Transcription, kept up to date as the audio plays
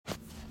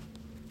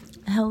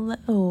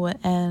Hello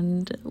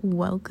and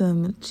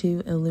welcome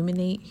to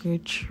Illuminate Your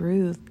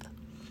Truth.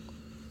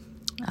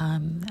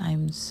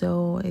 I'm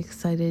so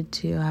excited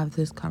to have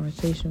this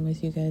conversation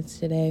with you guys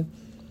today.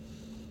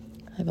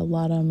 I have a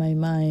lot on my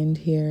mind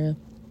here.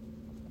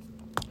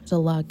 There's a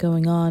lot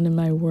going on in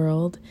my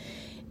world,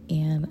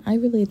 and I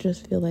really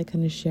just feel like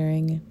kind of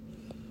sharing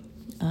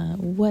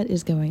what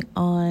is going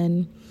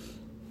on,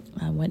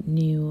 what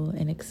new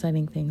and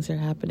exciting things are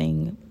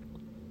happening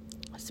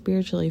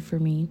spiritually for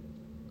me.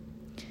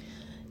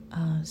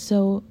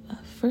 So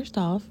first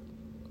off,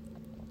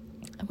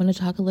 I want to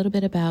talk a little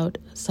bit about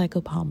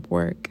Psychopomp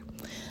work.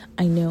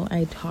 I know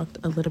I talked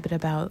a little bit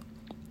about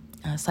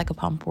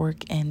Psychopomp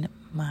work in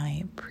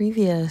my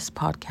previous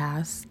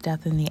podcast,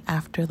 Death in the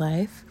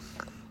Afterlife,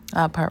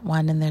 part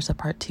 1, and there's a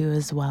part 2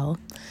 as well.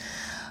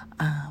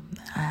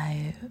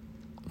 I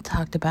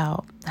talked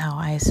about how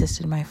I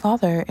assisted my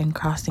father in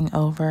crossing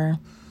over.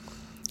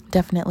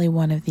 Definitely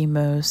one of the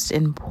most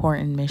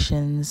important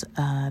missions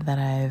that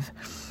I've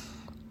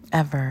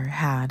ever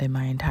had in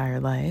my entire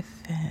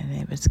life, and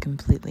it was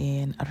completely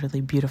and utterly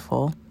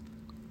beautiful.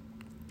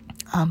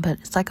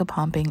 But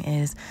psychopomping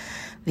is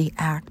the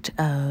act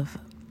of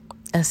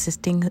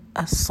assisting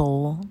a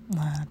soul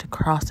to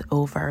cross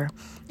over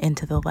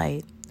into the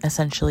light,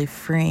 essentially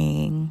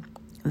freeing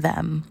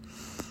them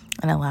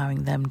and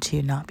allowing them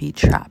to not be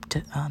trapped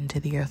onto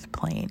the earth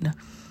plane.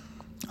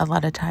 A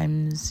lot of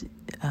times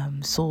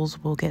souls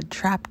will get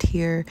trapped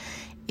here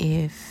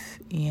if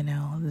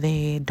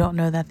they don't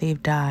know that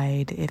they've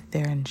died, if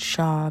they're in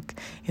shock,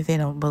 if they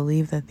don't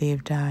believe that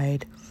they've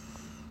died.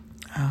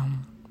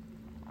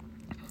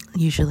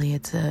 Usually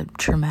it's a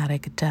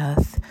traumatic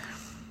death,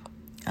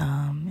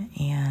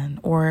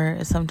 or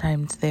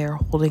sometimes they're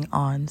holding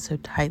on so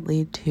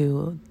tightly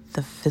to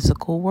the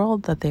physical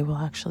world that they will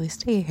actually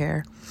stay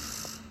here.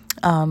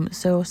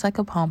 So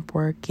psychopomp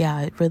work,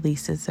 it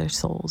releases their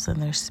souls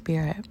and their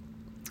spirit.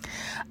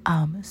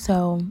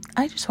 So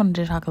I just wanted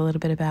to talk a little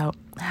bit about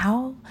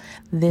how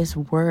this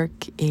work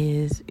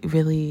is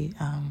really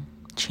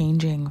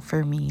changing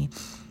for me,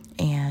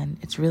 and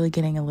it's really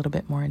getting a little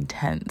bit more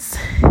intense.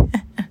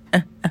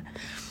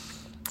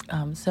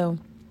 So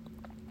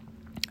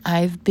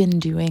I've been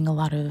doing a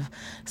lot of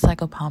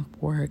psychopomp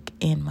work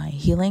in my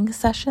healing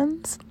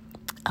sessions.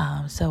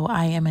 So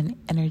I am an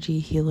energy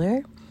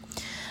healer.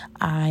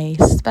 I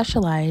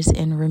specialize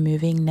in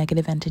removing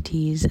negative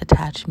entities,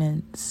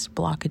 attachments,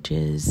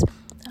 blockages,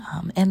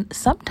 and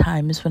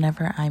sometimes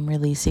whenever I'm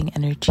releasing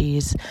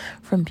energies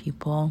from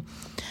people,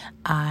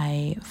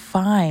 I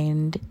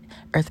find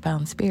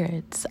earthbound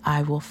spirits.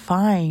 I will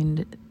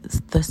find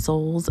the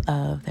souls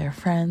of their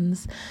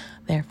friends,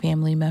 their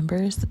family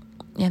members,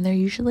 and they're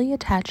usually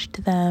attached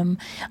to them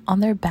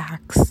on their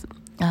backs.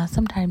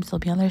 Sometimes they'll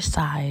be on their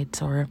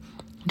sides or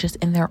just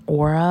in their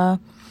aura.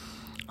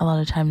 A lot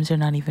of times they're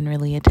not even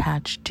really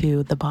attached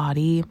to the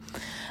body.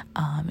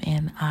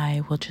 And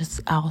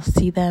I'll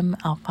see them,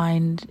 I'll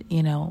find,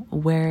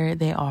 where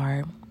they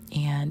are.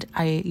 And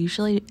I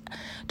usually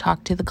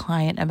talk to the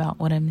client about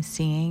what I'm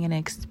seeing and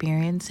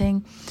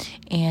experiencing.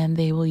 And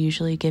they will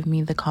usually give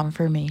me the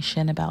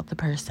confirmation about the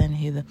person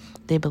who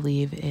they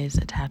believe is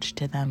attached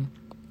to them.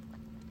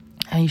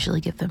 I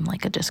usually give them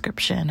like a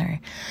description or,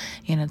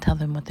 tell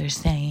them what they're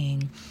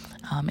saying.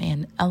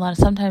 And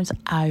sometimes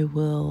I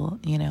will,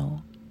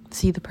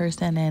 see the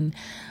person and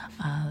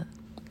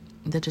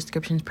the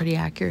description's pretty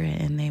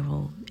accurate, and they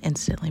will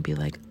instantly be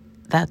like,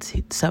 that's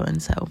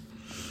so-and-so.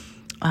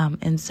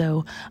 And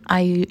so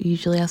I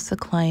usually ask the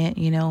client,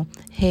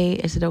 hey,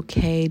 is it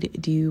okay?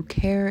 Do you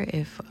care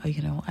if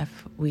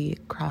we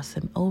cross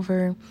them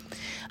over?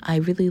 I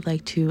really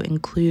like to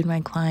include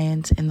my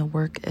clients in the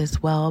work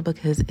as well,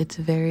 because it's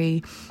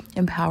very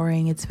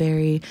empowering. It's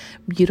very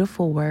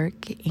beautiful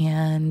work.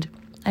 And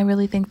I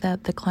really think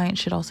that the client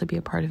should also be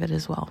a part of it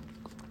as well.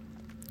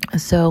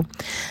 So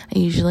I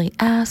usually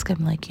ask,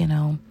 I'm like,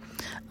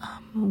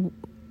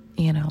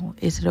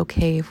 is it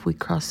okay if we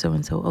cross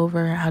so-and-so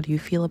over? How do you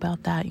feel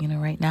about that?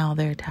 Right now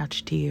they're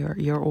attached to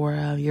your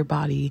aura, your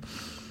body.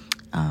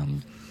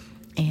 And,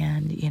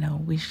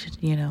 we should,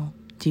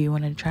 do you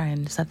want to try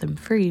and set them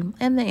free?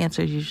 And the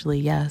answer is usually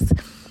yes.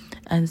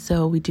 And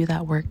so we do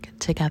that work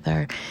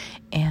together.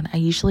 And I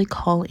usually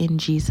call in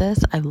Jesus.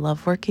 I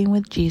love working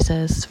with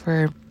Jesus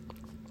for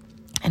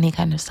any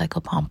kind of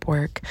psychopomp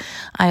work.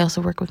 I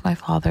also work with my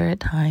father at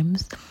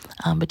times,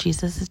 but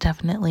Jesus is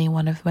definitely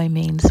one of my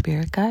main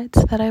spirit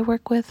guides that I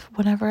work with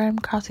whenever I'm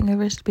crossing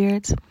over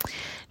spirits.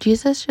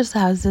 Jesus just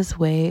has this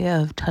way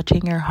of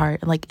touching your heart,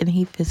 and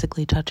he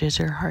physically touches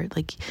your heart.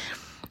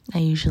 I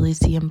usually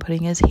see him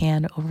putting his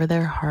hand over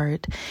their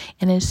heart,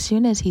 and as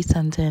soon as he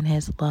sends in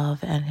his love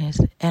and his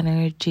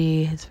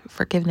energy, his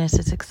forgiveness,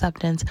 his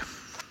acceptance,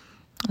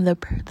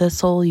 the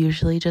soul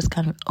usually just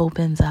kind of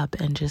opens up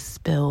and just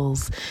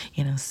spills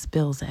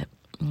it,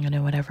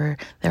 whatever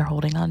they're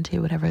holding on to,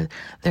 whatever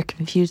they're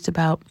confused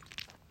about,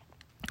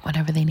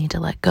 whatever they need to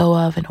let go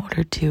of in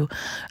order to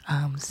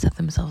set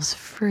themselves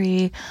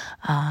free.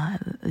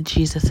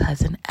 Jesus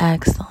has an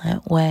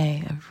excellent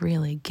way of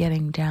really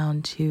getting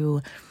down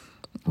to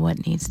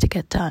what needs to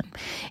get done.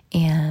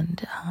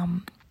 And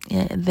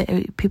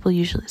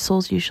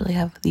souls usually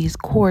have these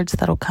cords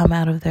that'll come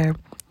out of their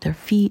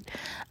feet,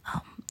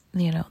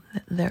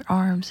 their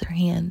arms, their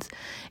hands,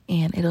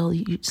 and it'll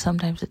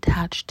sometimes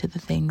attach to the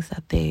things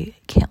that they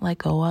can't let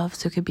go of.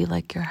 So it could be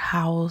like your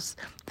house,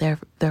 their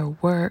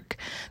work,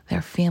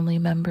 their family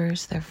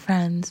members, their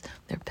friends,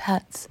 their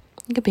pets.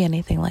 It could be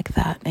anything like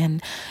that.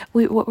 And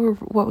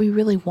what we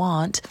really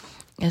want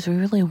is we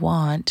really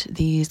want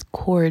these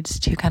cords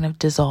to kind of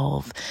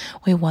dissolve.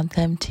 We want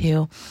them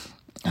to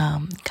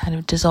kind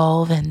of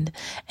dissolve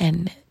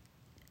and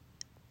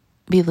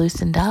be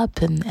loosened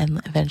up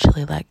and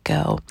eventually let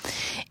go.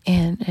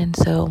 And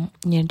so,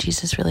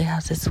 Jesus really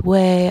has this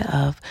way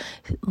of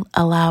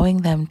allowing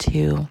them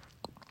to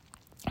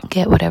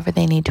get whatever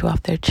they need to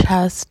off their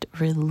chest,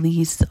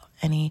 release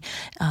any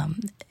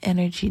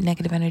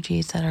negative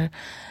energies that are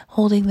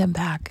holding them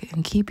back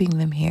and keeping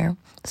them here,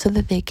 so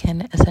that they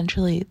can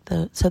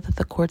so that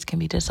the cords can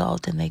be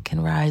dissolved and they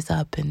can rise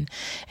up and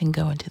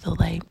go into the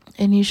light.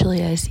 And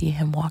usually I see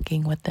him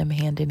walking with them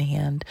hand in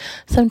hand.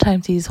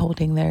 Sometimes he's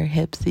holding their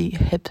hip,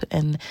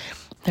 and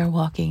they're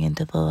walking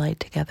into the light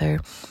together.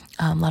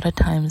 A lot of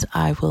times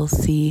I will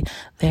see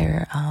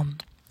their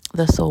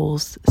the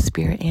soul's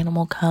spirit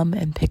animal come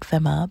and pick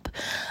them up,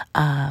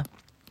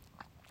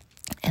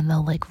 and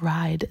they'll like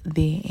ride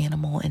the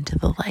animal into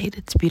the light.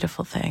 It's a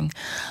beautiful thing.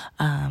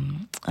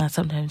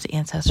 Sometimes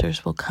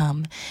ancestors will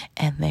come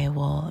and they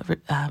will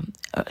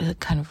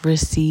kind of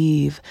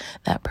receive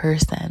that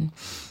person.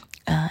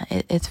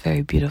 It's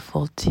very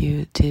beautiful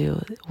to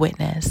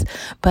witness.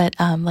 But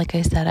like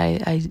I said,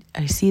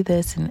 I see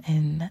this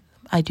and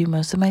I do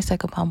most of my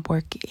Psychopomp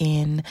work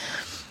in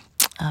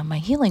my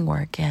healing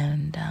work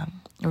and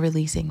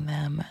releasing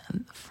them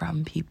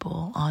from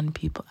people,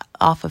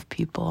 off of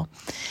people.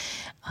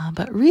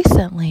 But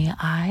recently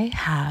I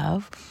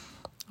have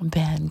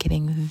been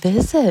getting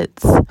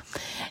visits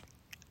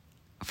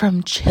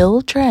from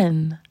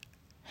children.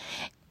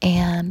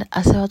 And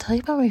so I'll tell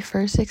you about my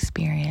first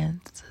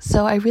experience.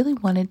 So I really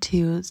wanted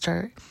to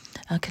start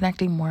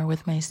connecting more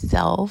with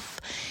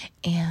myself.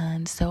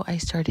 And so I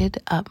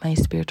started up my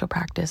spiritual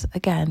practice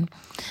again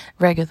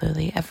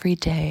regularly every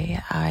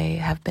day. I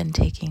have been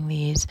taking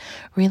these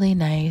really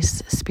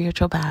nice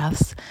spiritual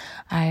baths.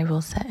 I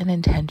will set an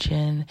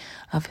intention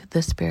of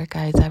the spirit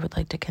guides I would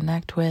like to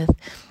connect with.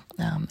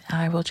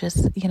 I will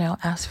just,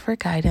 ask for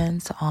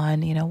guidance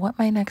on, what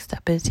my next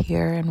step is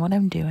here and what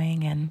I'm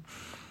doing. And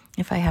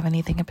if I have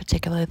anything in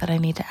particular that I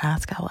need to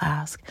ask, I'll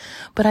ask.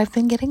 But I've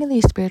been getting in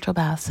these spiritual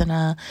baths and,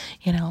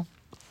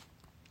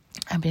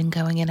 I've been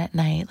going in at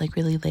night, like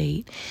really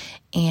late,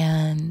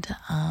 and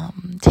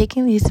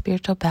taking these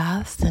spiritual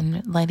baths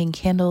and lighting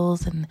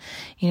candles and,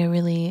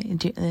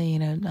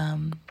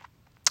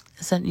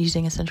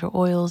 using essential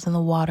oils in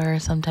the water.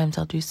 Sometimes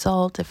I'll do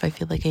salt if I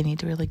feel like I need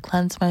to really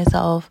cleanse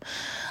myself.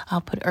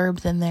 I'll put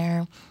herbs in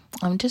there.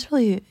 Just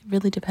really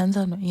depends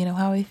on,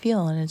 how I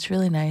feel. And it's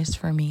really nice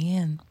for me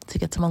and to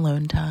get some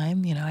alone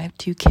time. I have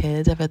 2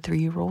 kids. I have a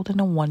 3-year-old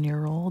and a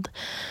 1-year-old.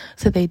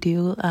 So they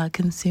do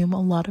consume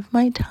a lot of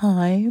my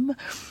time.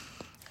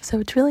 So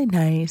it's really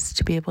nice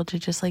to be able to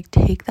just like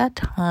take that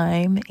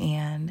time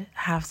and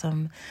have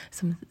some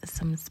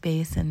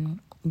space and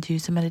do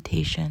some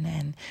meditation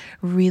and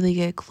really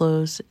get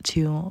close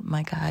to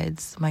my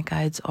guides. My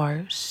guides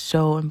are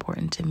so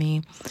important to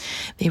me.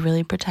 They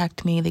really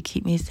protect me. They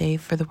keep me safe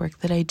for the work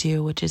that I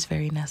do, which is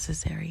very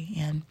necessary.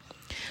 And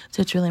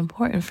so it's really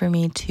important for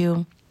me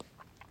to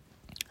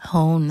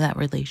hone that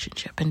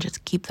relationship and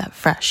just keep that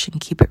fresh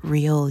and keep it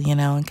real,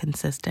 and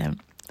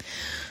consistent.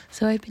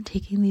 So I've been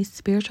taking these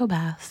spiritual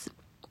baths,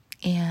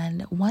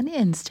 and one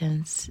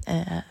instance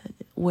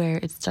where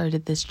it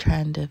started this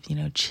trend of,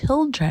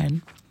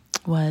 children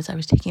was I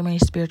was taking my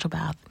spiritual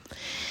bath,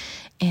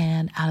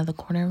 and out of the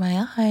corner of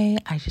my eye,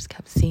 I just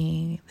kept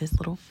seeing this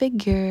little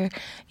figure,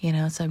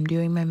 so I'm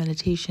doing my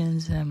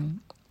meditations and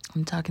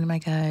I'm talking to my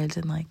guides,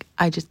 and like,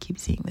 I just keep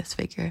seeing this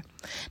figure.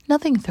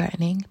 Nothing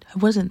threatening. I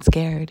wasn't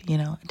scared,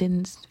 it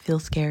didn't feel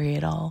scary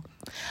at all.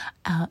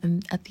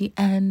 And at the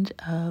end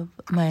of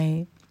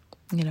my,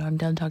 I'm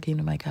done talking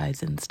to my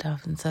guides and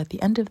stuff. And so at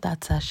the end of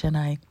that session,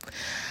 I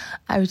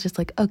was just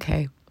like,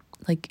 okay,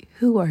 like,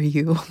 who are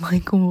you?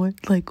 Like, what,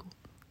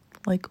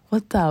 like,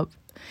 what's up?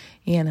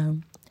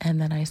 And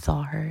then I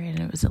saw her, and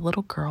it was a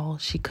little girl.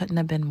 She couldn't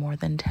have been more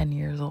than 10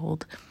 years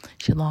old.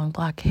 She had long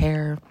black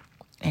hair,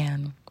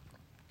 and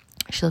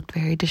she looked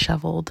very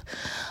disheveled.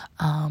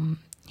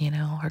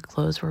 Her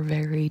clothes were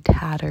very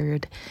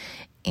tattered.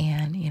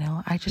 And,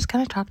 I just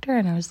kind of talked to her,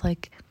 and I was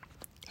like,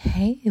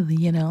 hey,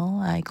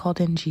 I called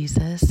in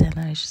Jesus, and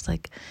I was just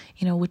like,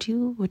 would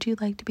you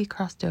like to be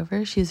crossed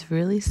over? She's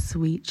really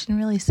sweet. She didn't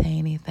really say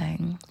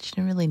anything. She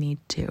didn't really need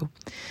to.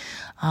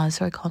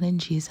 So I called in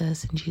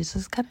Jesus, and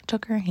Jesus kind of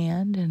took her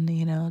hand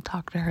and,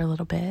 talked to her a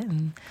little bit,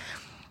 and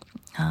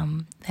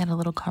had a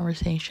little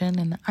conversation,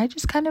 and I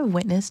just kind of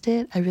witnessed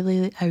it. I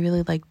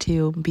really like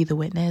to be the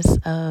witness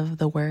of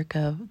the work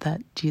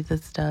that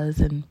Jesus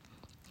does, and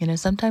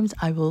Sometimes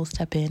I will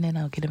step in and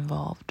I'll get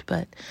involved,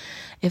 but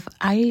if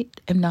I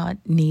am not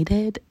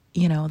needed,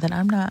 then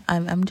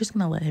I'm just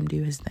going to let him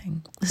do his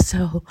thing.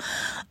 So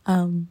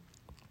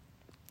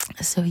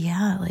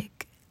yeah,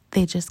 like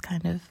they just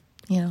kind of,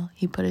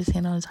 he put his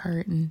hand on his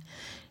heart and,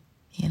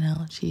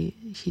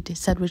 she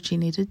just said what she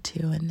needed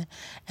to.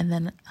 And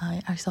then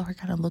I saw her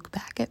kind of look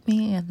back at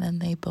me, and then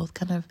they both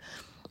kind of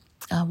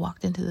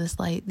walked into this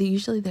light.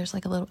 Usually there's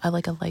like a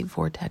light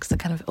vortex that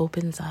kind of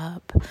opens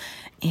up,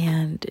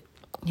 and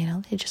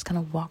they just kind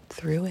of walked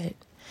through it,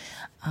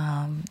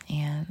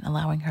 and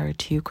allowing her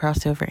to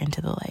cross over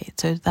into the light.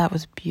 So that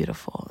was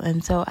beautiful.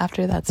 And so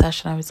after that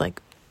session, I was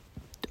like,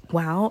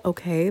 wow,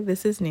 okay,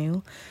 this is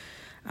new.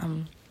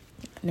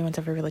 No one's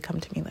ever really come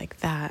to me like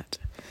that.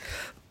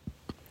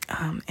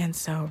 And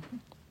so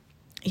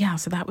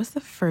so that was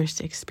the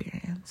first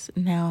experience.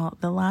 Now,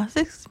 the last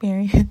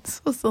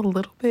experience was a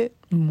little bit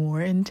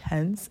more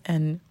intense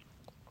and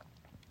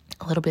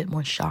a little bit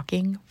more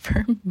shocking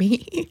for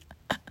me.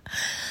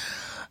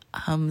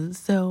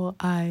 So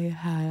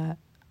I'd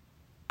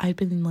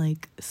been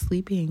like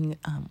sleeping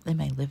in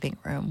my living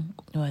room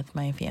with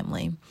my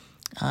family.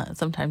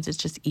 Sometimes it's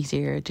just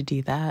easier to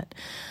do that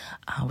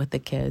with the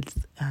kids.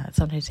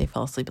 Sometimes they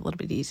fall asleep a little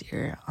bit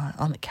easier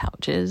on the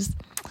couches.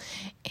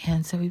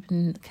 And so we've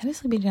been kind of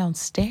sleeping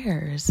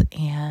downstairs.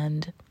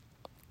 And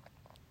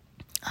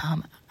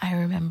I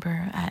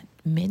remember at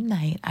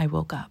midnight I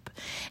woke up.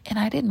 And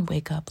I didn't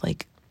wake up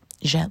like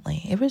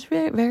gently. It was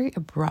very, very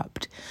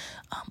abrupt.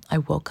 I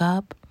woke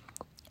up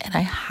and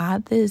I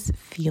had this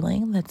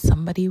feeling that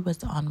somebody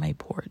was on my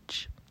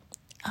porch.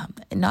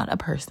 Not a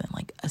person,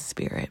 like a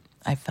spirit.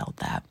 I felt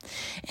that.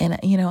 And,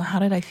 how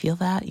did I feel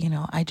that?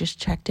 I just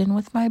checked in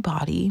with my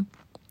body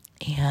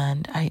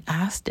and I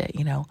asked it,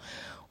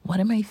 what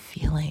am I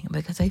feeling?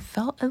 Because I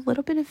felt a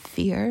little bit of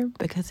fear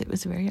because it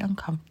was very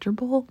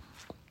uncomfortable.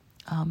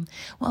 And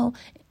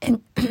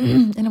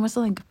it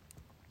wasn't like,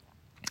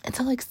 it's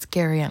not like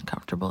scary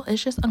uncomfortable.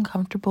 It's just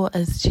uncomfortable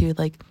as to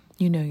like,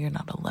 you're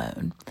not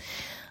alone.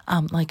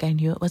 Like I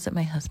knew it wasn't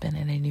my husband,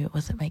 and I knew it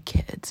wasn't my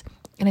kids,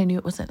 and I knew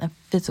it wasn't a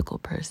physical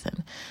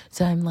person.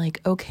 So I'm like,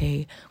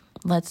 okay,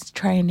 let's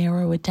try and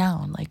narrow it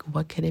down. Like,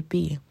 what could it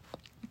be?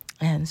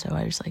 And so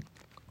I was like,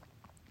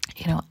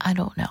 I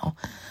don't know.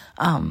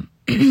 I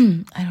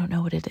don't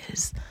know what it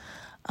is.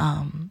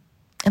 And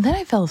then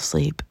I fell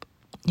asleep.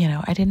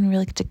 I didn't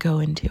really get to go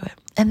into it.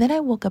 And then I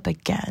woke up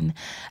again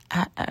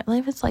at, I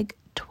believe it's like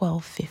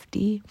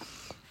 12:50.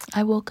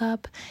 I woke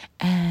up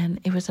and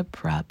it was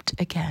abrupt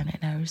again.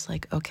 And I was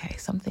like, okay,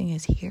 something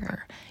is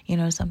here.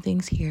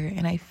 Something's here.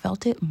 And I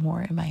felt it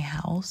more in my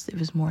house. It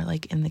was more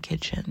like in the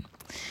kitchen.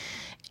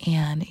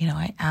 And,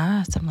 I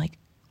asked, I'm like,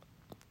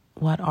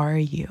 what are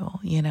you?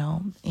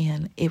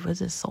 And it was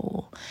a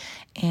soul.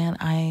 And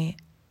I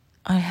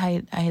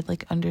had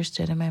like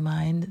understood in my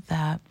mind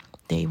that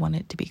they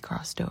wanted to be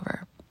crossed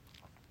over.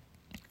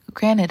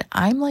 Granted,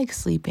 I'm like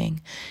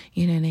sleeping,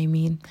 you know what I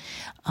mean?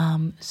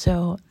 And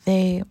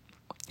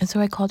so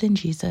I called in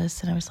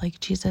Jesus, and I was like,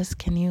 Jesus,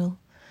 can you,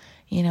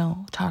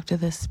 talk to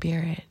this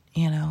spirit,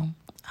 and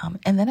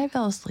then I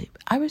fell asleep.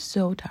 I was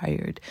so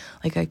tired.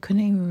 Like I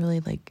couldn't even really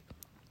like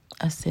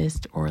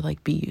assist or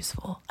like be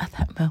useful at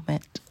that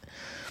moment.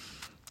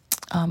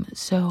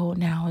 So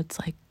now it's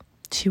like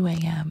 2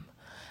 a.m.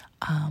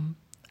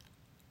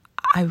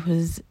 I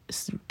was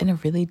in a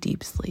really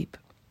deep sleep.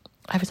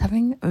 I was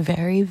having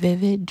very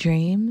vivid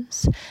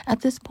dreams at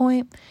this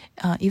point.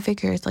 You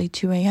figure it's like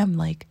 2 a.m.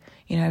 Like,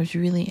 I was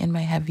really in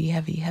my heavy,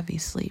 heavy, heavy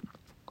sleep.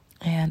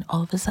 And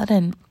all of a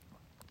sudden,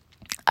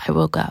 I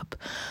woke up,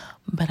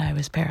 but I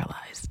was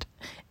paralyzed.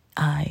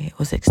 I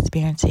was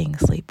experiencing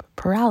sleep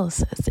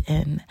paralysis.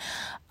 And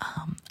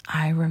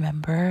I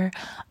remember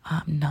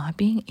not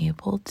being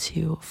able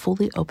to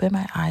fully open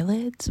my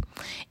eyelids.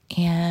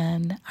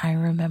 And I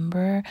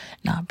remember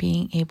not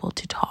being able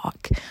to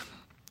talk.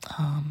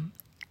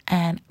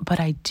 But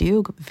I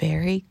do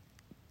very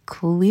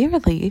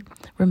clearly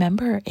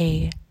remember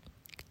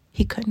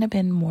he couldn't have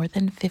been more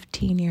than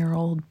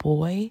 15-year-old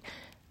boy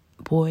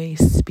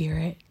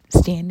spirit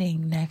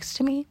standing next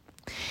to me.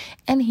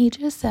 And he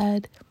just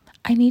said,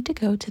 I need to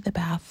go to the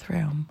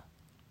bathroom.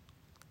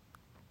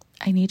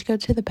 I need to go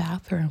to the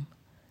bathroom.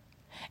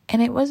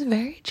 And it was a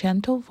very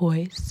gentle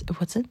voice. It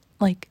wasn't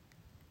like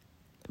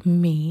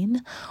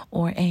mean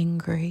or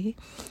angry.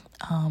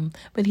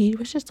 But he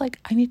was just like,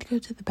 I need to go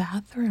to the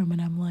bathroom.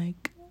 And I'm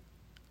like,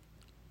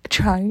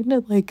 trying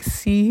to like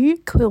see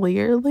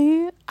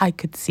clearly. I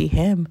could see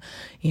him,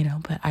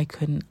 but I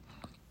couldn't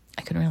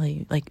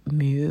really like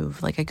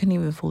move. Like I couldn't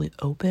even fully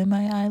open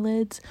my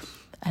eyelids.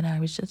 And I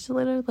was just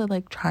literally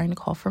like trying to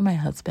call for my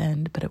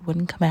husband, but it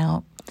wouldn't come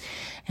out.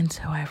 And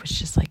so I was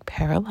just like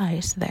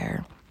paralyzed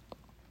there.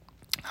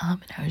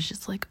 And I was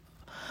just like,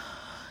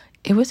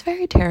 it was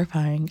very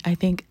terrifying. I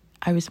think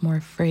I was more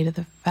afraid of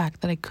the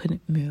fact that I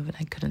couldn't move and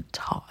I couldn't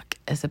talk,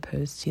 as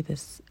opposed to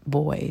this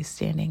boy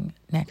standing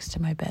next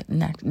to my bed,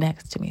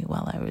 next to me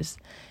while I was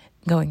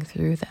going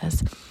through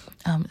this.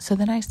 So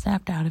then I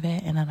snapped out of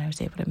it, and then I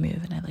was able to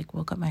move, and I like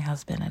woke up my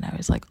husband, and I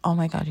was like, oh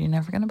my God, you're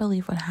never going to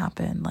believe what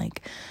happened.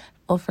 Like,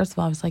 well, first of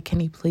all, I was like, can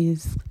you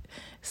please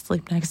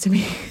sleep next to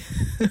me?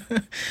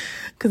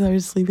 Because I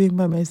was sleeping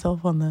by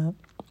myself on the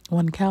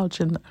one couch,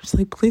 and I was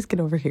like, please get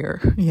over here,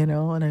 and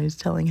I was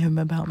telling him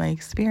about my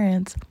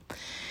experience.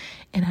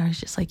 And I was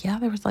just like, yeah,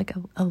 there was like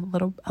a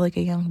little, like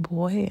a young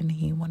boy, and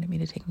he wanted me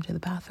to take him to the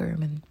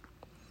bathroom. And,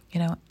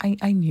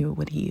 I knew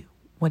what he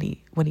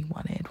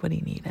wanted, what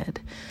he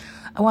needed.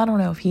 Oh, I don't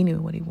know if he knew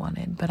what he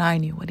wanted, but I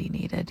knew what he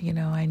needed.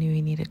 I knew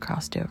he needed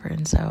crossed over.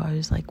 And so I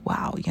was like,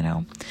 wow,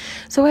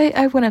 So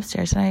I went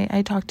upstairs, and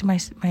I talked to my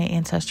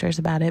ancestors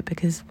about it,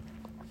 because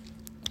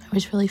I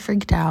was really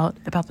freaked out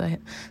about the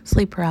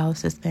sleep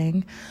paralysis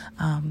thing.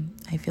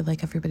 I feel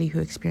like everybody who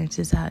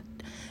experiences that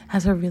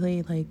has a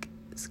really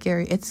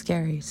it's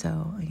scary.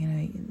 So,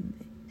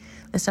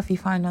 the stuff you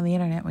find on the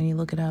internet, when you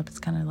look it up, it's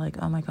kind of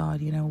like, oh my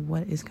God,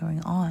 what is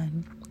going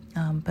on?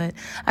 But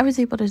I was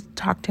able to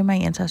talk to my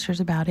ancestors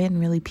about it and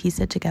really piece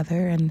it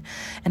together and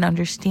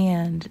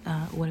understand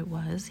what it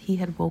was. He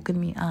had woken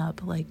me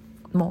up like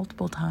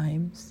multiple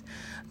times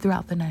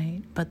throughout the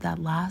night, but that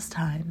last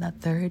time,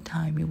 that third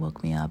time he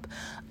woke me up,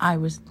 I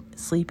was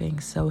sleeping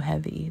so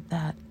heavy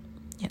that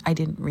I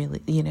didn't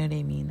really, you know what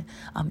I mean?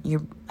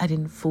 I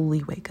didn't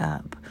fully wake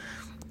up.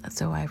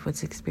 So I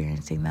was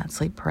experiencing that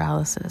sleep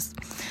paralysis.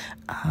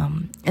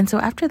 And so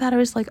after that, I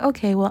was like,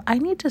 okay, well, I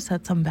need to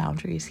set some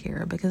boundaries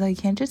here, because I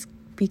can't just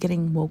be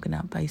getting woken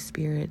up by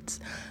spirits,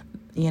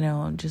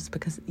 just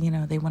because,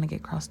 they want to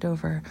get crossed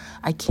over.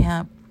 I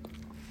can't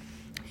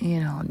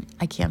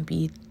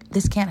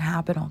this can't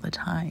happen all the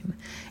time.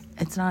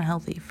 It's not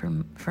healthy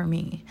for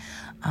me.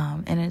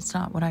 And it's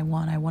not what I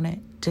want. I want it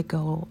to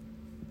go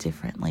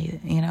differently.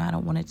 I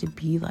don't want it to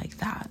be like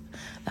that.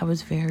 That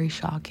was very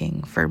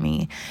shocking for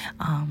me.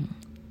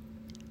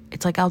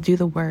 It's like, I'll do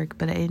the work,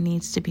 but it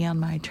needs to be on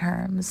my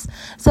terms.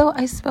 So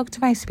I spoke to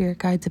my spirit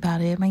guides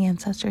about it, my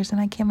ancestors, and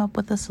I came up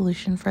with a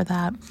solution for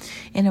that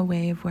in a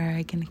way of where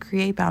I can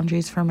create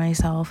boundaries for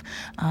myself,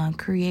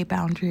 create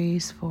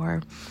boundaries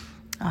for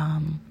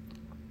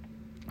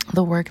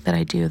the work that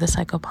I do, the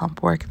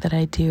Psychopomp work that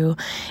I do,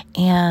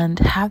 and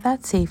have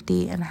that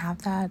safety and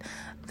have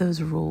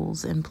those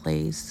rules in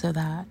place so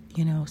that,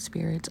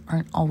 spirits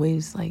aren't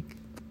always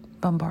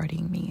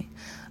bombarding me.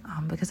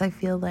 Because I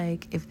feel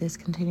like if this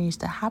continues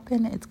to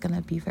happen, it's going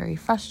to be very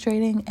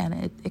frustrating,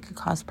 and it could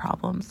cause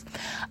problems.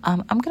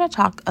 I'm going to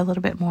talk a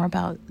little bit more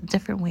about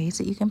different ways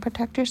that you can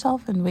protect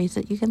yourself and ways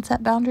that you can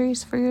set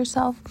boundaries for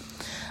yourself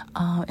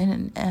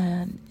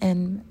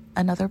in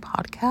another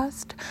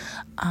podcast.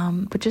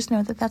 But just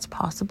know that that's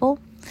possible.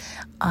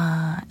 So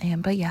I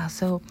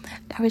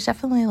was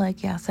definitely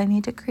like, yes, I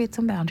need to create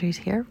some boundaries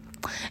here.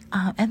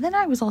 And then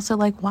I was also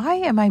like, why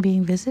am I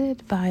being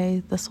visited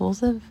by the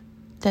souls of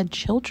dead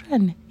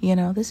children?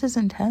 This is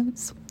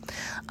intense.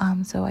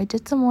 So I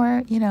did some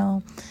more,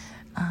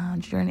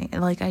 journey.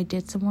 I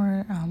did some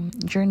more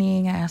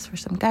journeying. I asked for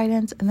some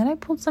guidance, and then I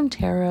pulled some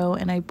tarot,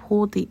 and I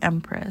pulled the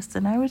Empress,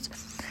 and I was,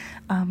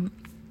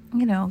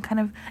 kind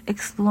of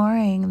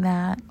exploring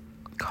that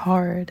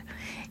card.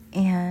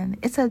 And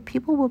it said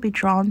people will be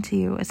drawn to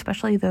you,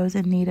 especially those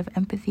in need of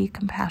empathy,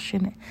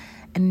 compassion,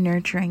 and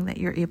nurturing that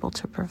you're able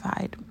to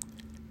provide.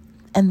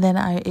 And then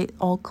it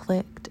all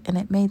clicked, and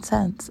it made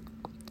sense.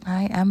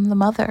 I am the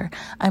mother.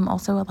 I'm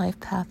also a life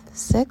path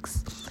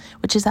 6,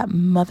 which is that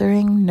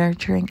mothering,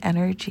 nurturing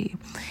energy.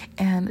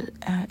 And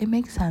it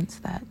makes sense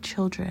that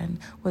children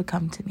would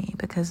come to me,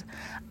 because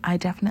I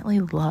definitely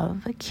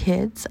love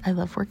kids. I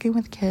love working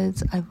with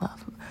kids. I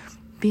love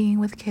being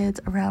with kids,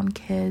 around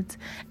kids.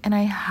 And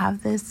I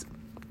have this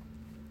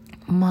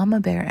mama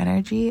bear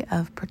energy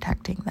of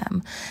protecting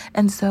them.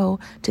 And so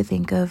to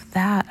think of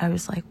that, I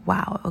was like,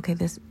 wow, okay,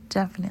 this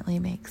definitely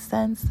makes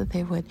sense that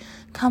they would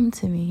come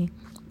to me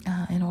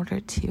in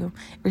order to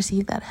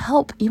receive that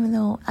help, even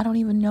though I don't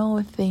even know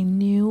if they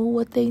knew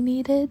what they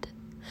needed,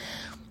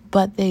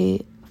 but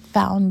they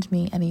found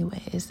me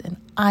anyways, and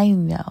I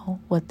know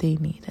what they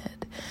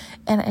needed.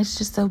 And it's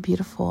just so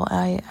beautiful.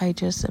 I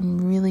just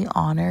am really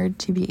honored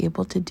to be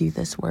able to do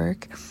this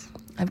work.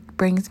 It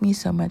brings me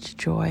so much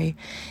joy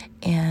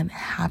and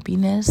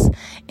happiness,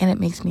 and it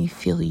makes me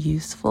feel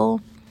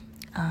useful.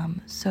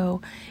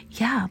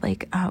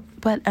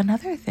 But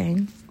another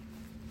thing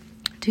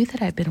too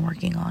that I've been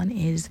working on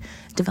is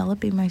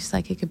developing my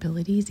psychic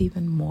abilities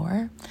even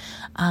more.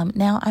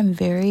 Now I'm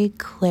very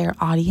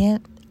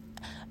clairaudient.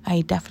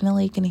 I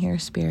definitely can hear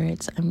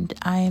spirits.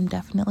 I am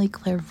definitely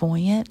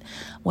clairvoyant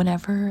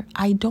whenever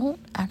I don't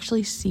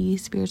actually see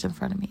spirits in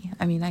front of me.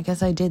 I mean, I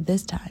guess I did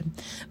this time,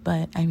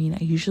 but I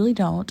usually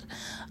don't.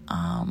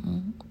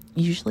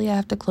 Usually I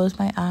have to close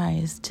my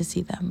eyes to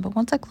see them, but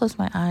once I close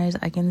my eyes,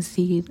 I can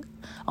see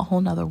a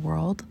whole nother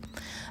world.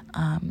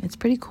 It's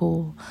pretty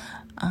cool.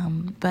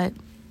 But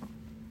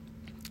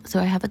So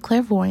I have the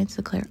clairvoyance,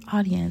 the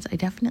clairaudience. I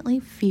definitely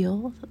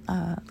feel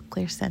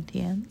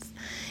clairsentience.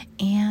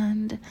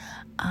 And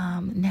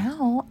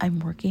now I'm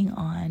working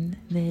on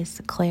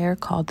this clair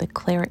called the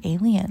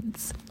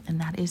Clairalience, and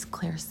that is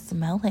clair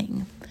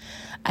smelling.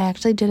 I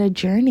actually did a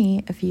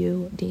journey a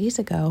few days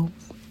ago,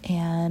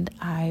 and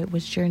I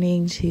was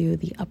journeying to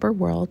the upper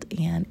world,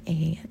 and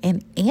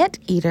an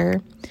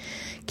anteater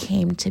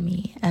came to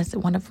me as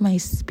one of my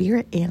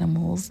spirit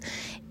animals.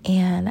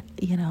 And,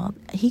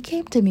 he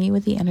came to me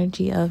with the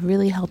energy of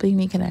really helping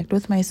me connect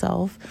with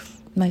myself,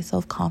 my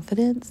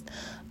self-confidence,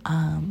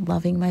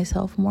 loving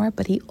myself more.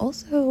 But he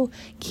also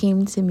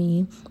came to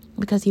me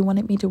because he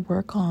wanted me to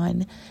work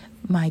on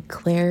my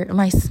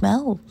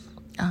smell,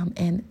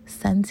 and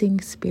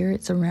sensing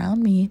spirits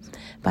around me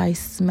by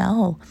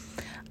smell.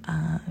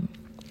 And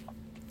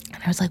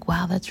I was like,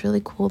 wow, that's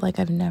really cool. Like,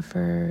 I've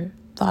never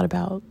thought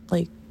about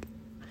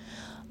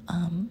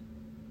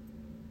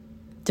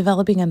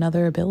developing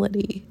another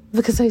ability,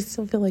 because I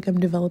still feel like I'm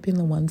developing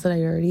the ones that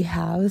I already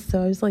have.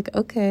 So I was like,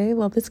 okay,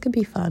 well, this could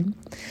be fun.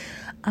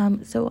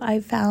 So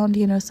I found,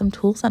 some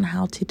tools on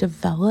how to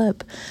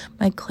develop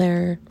my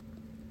clairalience.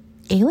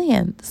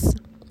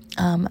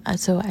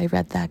 So I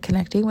read that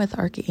connecting with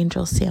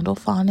Archangel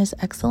Sandalphon is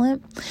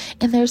excellent.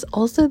 And there's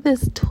also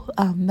this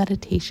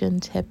meditation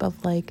tip of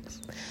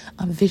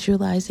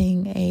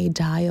visualizing a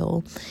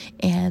dial,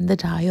 and the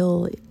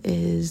dial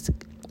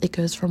it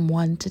goes from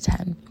 1 to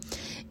 10.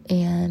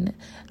 And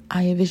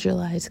I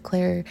visualize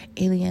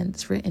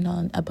clairalience written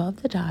on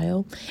above the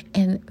dial,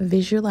 and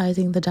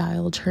visualizing the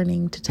dial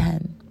turning to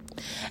 10.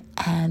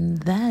 And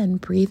then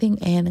breathing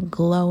in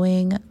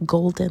glowing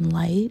golden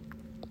light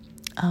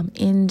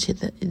into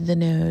the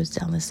nose,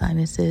 down the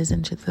sinuses,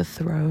 into the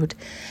throat,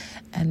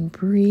 and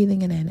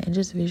breathing it in, and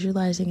just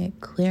visualizing it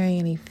clearing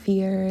any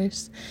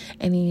fears,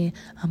 any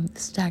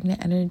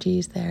stagnant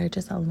energies there,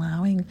 just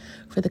allowing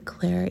for the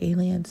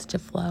clairalience to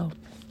flow.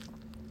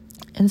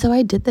 And so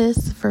I did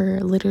this for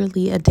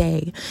literally a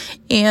day.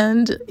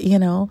 And,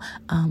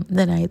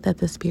 the night that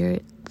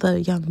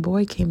the young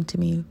boy came to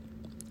me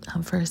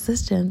for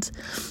assistance,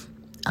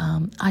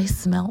 I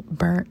smelt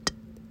burnt.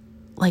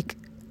 Like,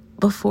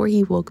 before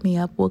he woke me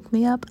up,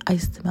 I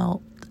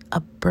smelled a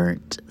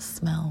burnt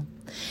smell.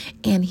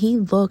 And he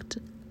looked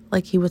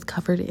like he was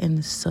covered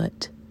in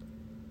soot.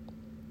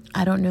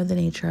 I don't know the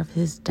nature of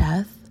his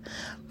death,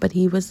 but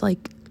he was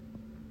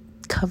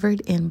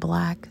covered in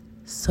black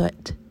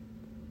soot.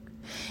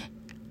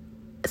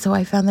 So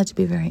I found that to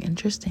be very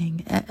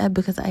interesting,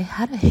 because I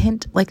had a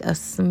hint, a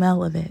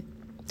smell of it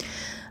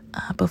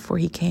before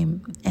he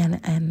came, and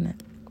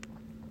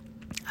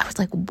I was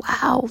like,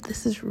 wow,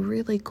 this is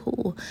really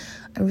cool.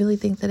 I really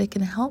think that it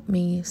can help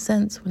me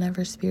sense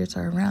whenever spirits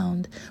are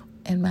around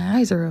and my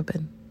eyes are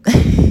open.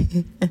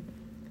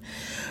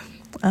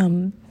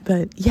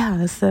 But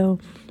yeah, so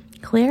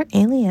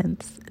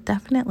clairalience,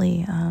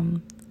 definitely.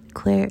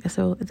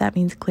 So that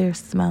means clear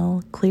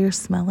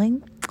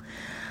smelling.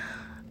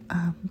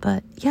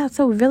 But yeah,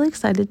 so really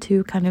excited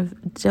to kind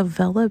of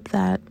develop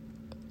that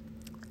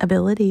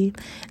ability.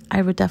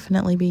 I would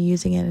definitely be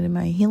using it in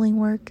my healing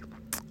work,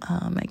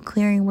 my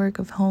clearing work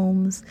of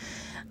homes.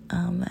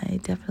 I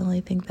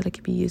definitely think that it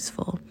could be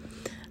useful.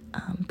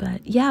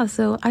 But yeah,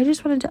 so I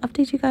just wanted to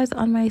update you guys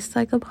on my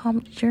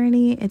Psychopomp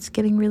journey. It's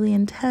getting really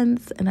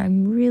intense, and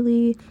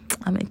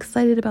I'm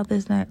excited about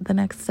the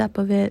next step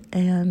of it.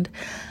 And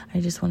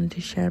I just wanted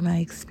to share my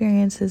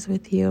experiences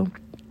with you.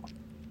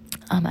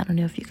 I don't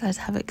know if you guys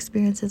have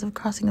experiences of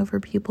crossing over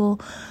people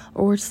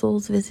or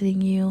souls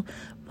visiting you,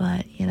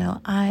 but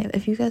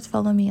if you guys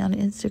follow me on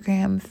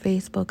Instagram,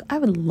 Facebook, I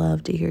would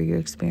love to hear your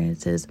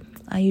experiences.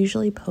 I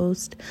usually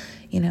post,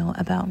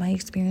 about my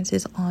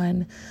experiences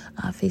on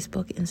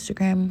Facebook,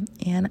 Instagram,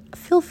 and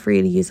feel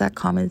free to use that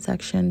comment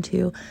section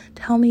to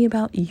tell me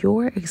about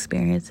your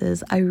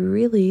experiences. I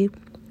really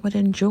would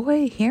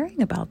enjoy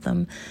hearing about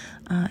them.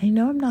 I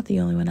know I'm not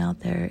the only one out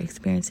there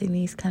experiencing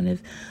these kind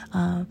of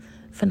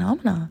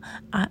phenomena.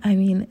 I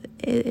mean,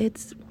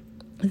 it's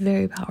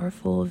very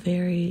powerful,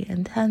 very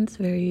intense,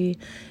 very,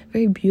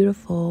 very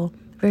beautiful,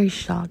 very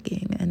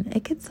shocking, and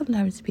it can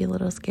sometimes be a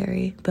little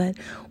scary, but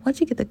once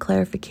you get the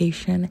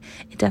clarification,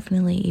 it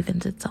definitely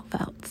evens itself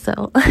out.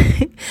 So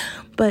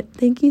but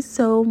thank you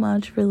so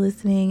much for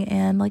listening,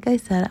 and like I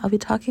said, I'll be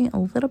talking a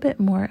little bit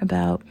more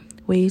about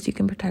ways you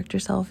can protect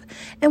yourself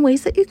and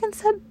ways that you can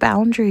set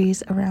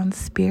boundaries around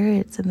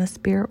spirits in the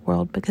spirit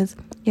world, because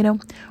we're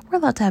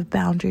allowed to have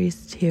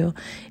boundaries too,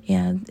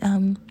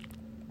 and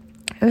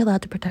you're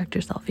allowed to protect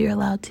yourself. You're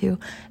allowed to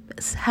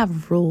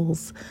have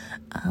rules,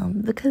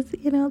 because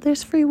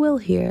there's free will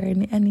here,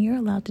 and you're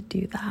allowed to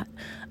do that.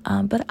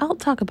 But I'll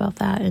talk about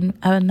that in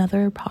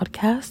another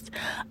podcast.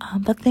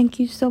 But thank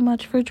you so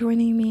much for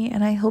joining me,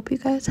 and I hope you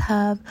guys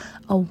have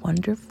a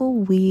wonderful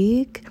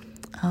week.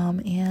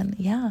 And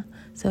yeah,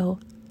 so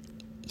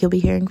you'll be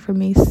hearing from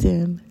me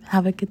soon.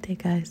 Have a good day,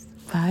 guys.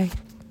 Bye.